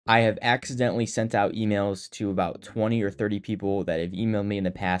I have accidentally sent out emails to about 20 or 30 people that have emailed me in the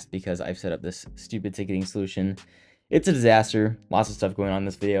past because I've set up this stupid ticketing solution. It's a disaster. Lots of stuff going on in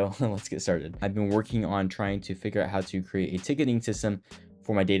this video. Let's get started. I've been working on trying to figure out how to create a ticketing system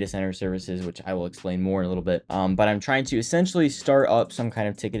for my data center services, which I will explain more in a little bit. But I'm trying to essentially start up some kind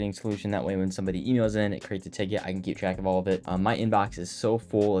of ticketing solution. That way, when somebody emails in, it creates a ticket. I can keep track of all of it. My inbox is so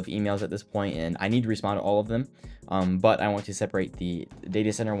full of emails at this point, and I need to respond to all of them. But I want to separate the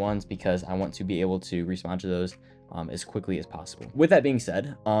data center ones because I want to be able to respond to those as quickly as possible. With that being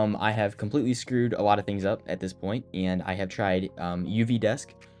said, I have completely screwed a lot of things up at this point, and I have tried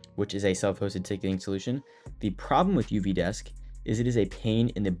uvdesk, which is a self-hosted ticketing solution. The problem with uvdesk is it is a pain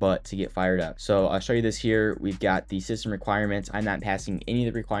in the butt to get fired up. So I'll show you this here. We've got the system requirements. I'm not passing any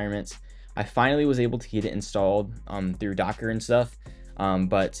of the requirements. I finally was able to get it installed through Docker and stuff.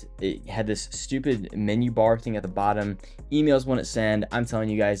 But it had this stupid menu bar thing at the bottom. Emails wouldn't send. I'm telling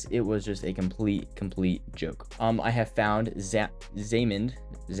you guys, it was just a complete joke. I have found Zammad,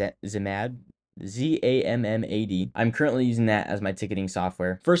 Z-A-M-M-A-D. I'm currently using that as my ticketing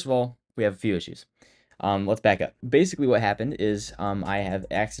software. First of all, we have a few issues. Let's back up. Basically what happened is I have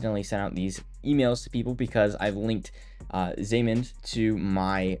accidentally sent out these emails to people because I've linked Zammad to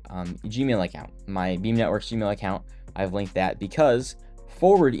my Gmail account, my Beam Networks Gmail account. I've linked that because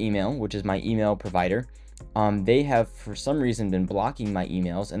Forward Email, which is my email provider, they have for some reason been blocking my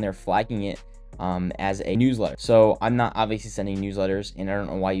emails and they're flagging it as a newsletter. So I'm not obviously sending newsletters, and I don't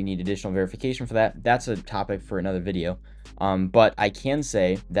know why you need additional verification for that. That's a topic for another video. But I can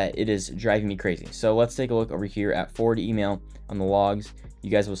say that it is driving me crazy. So let's take a look over here at Forward Email on the logs. You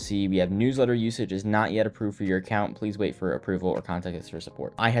guys will see we have newsletter usage is not yet approved for your account. Please wait for approval or contact us for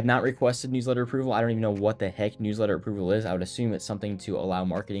support. I have not requested newsletter approval. I don't even know what the heck newsletter approval is. I would assume it's something to allow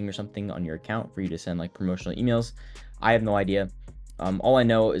marketing or something on your account for you to send like promotional emails. I have no idea. All I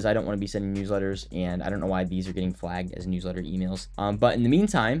know is I don't want to be sending newsletters, and I don't know why these are getting flagged as newsletter emails. But in the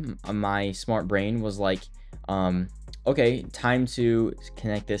meantime, my smart brain was like, okay, time to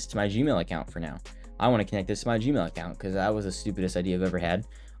connect this to my Gmail account for now. I want to connect this to my Gmail account because that was the stupidest idea I've ever had.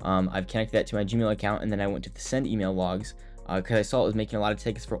 I've connected that to my Gmail account, and then I went to the send email logs because I saw it was making a lot of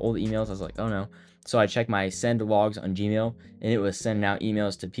tickets for old emails. I was like, oh no. So I checked my send logs on Gmail, and it was sending out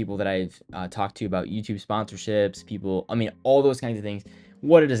emails to people that I've talked to about YouTube sponsorships, people, I mean, all those kinds of things.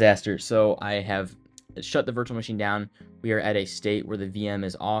 What a disaster. So I have shut the virtual machine down. We are at a state where the VM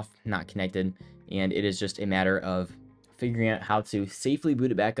is off, not connected, and it is just a matter of figuring out how to safely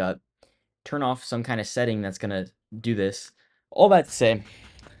boot it back up, turn off some kind of setting that's going to do this. All that to say,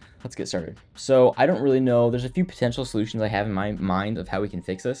 let's get started. So I don't really know. There's a few potential solutions I have in my mind of how we can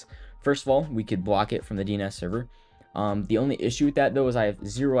fix this. First of all, we could block it from the DNS server. The only issue with that though is I have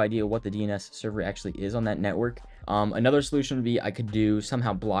zero idea what the DNS server actually is on that network. Another solution would be I could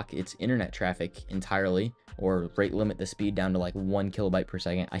somehow block its internet traffic entirely, or rate limit the speed down to like 1 kilobyte per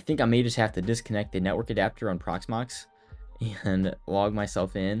second. I think I may just have to disconnect the network adapter on Proxmox and log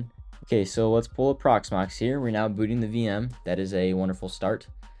myself in. Okay, so let's pull up Proxmox here. We're now booting the VM. That is a wonderful start.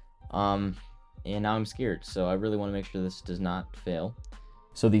 And now I'm scared, so I really want to make sure this does not fail.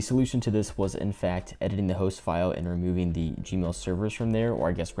 So the solution to this was in fact editing the host file and removing the Gmail servers from there, or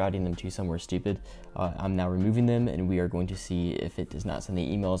I guess routing them to somewhere stupid. I'm now removing them, and we are going to see if it does not send the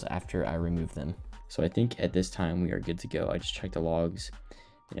emails after I remove them. So I think at this time we are good to go. I just checked the logs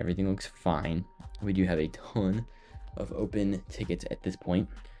and everything looks fine. We do have a ton of open tickets at this point.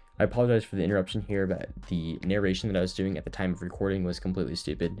 I apologize for the interruption here, but the narration that I was doing at the time of recording was completely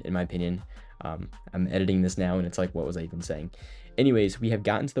stupid, in my opinion. I'm editing this now, and it's like, what was I even saying? Anyways, we have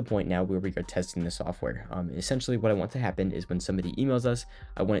gotten to the point now where we are testing the software. Essentially, what I want to happen is when somebody emails us,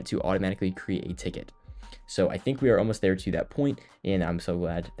 I want it to automatically create a ticket. So I think we are almost there to that point, and I'm so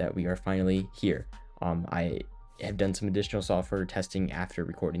glad that we are finally here. I have done some additional software testing after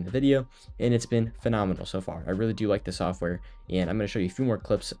recording the video, and it's been phenomenal so far. I really do like the software, and I'm going to show you a few more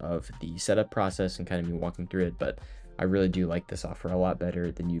clips of the setup process and kind of me walking through it, but I really do like the software a lot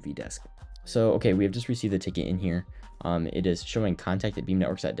better than uvdesk. So, okay, we have just received the ticket in here. It is showing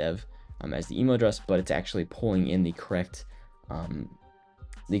contact@beamnetworks.dev as the email address, but it's actually pulling in the correct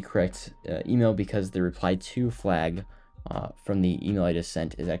email because the reply to flag from the email I just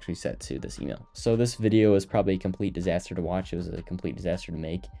sent is actually set to this email. So this video is probably a complete disaster to watch. It was a complete disaster to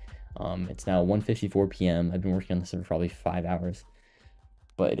make. It's now 1:54 p.m. I've been working on this for probably 5 hours,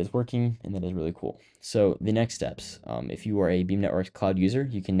 but it is working, and that is really cool. So the next steps, if you are a Beam Networks cloud user,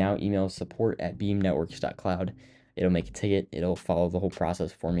 you can now email support@beamnetworks.cloud. It'll make a ticket. It'll follow the whole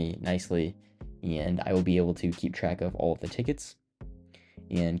process for me nicely, and I will be able to keep track of all of the tickets.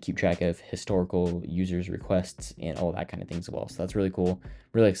 and keep track of historical users requests and all that kind of things as well. So that's really cool.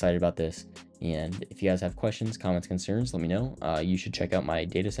 Really excited about this. And if you guys have questions, comments, concerns, let me know. You should check out my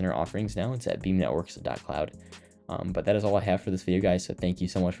data center offerings now. It's at beamnetworks.cloud. But that is all I have for this video, guys. So thank you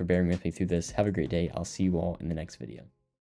so much for bearing with me through this. Have a great day. I'll see you all in the next video.